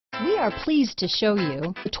We are pleased to show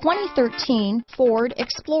you the 2013 Ford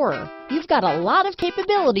Explorer. You've got a lot of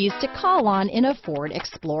capabilities to call on in a Ford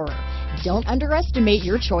Explorer. Don't underestimate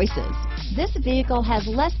your choices. This vehicle has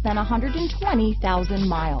less than 120,000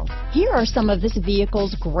 miles. Here are some of this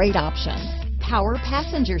vehicle's great options: power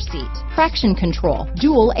passenger seat, traction control,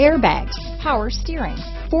 dual airbags, power steering,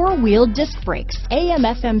 four-wheel disc brakes,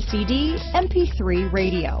 AM/FM CD, MP3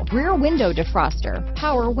 radio, rear window defroster,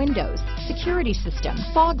 power windows, security system,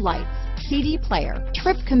 fog lights, CD player,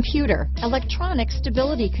 trip computer, electronic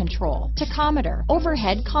stability control, tachometer,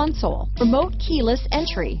 overhead console, remote keyless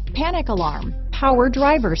entry, panic alarm, power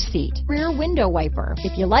driver's seat, rear window wiper.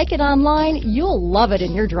 If you like it online, you'll love it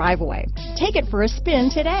in your driveway. Take it for a spin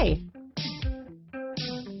today.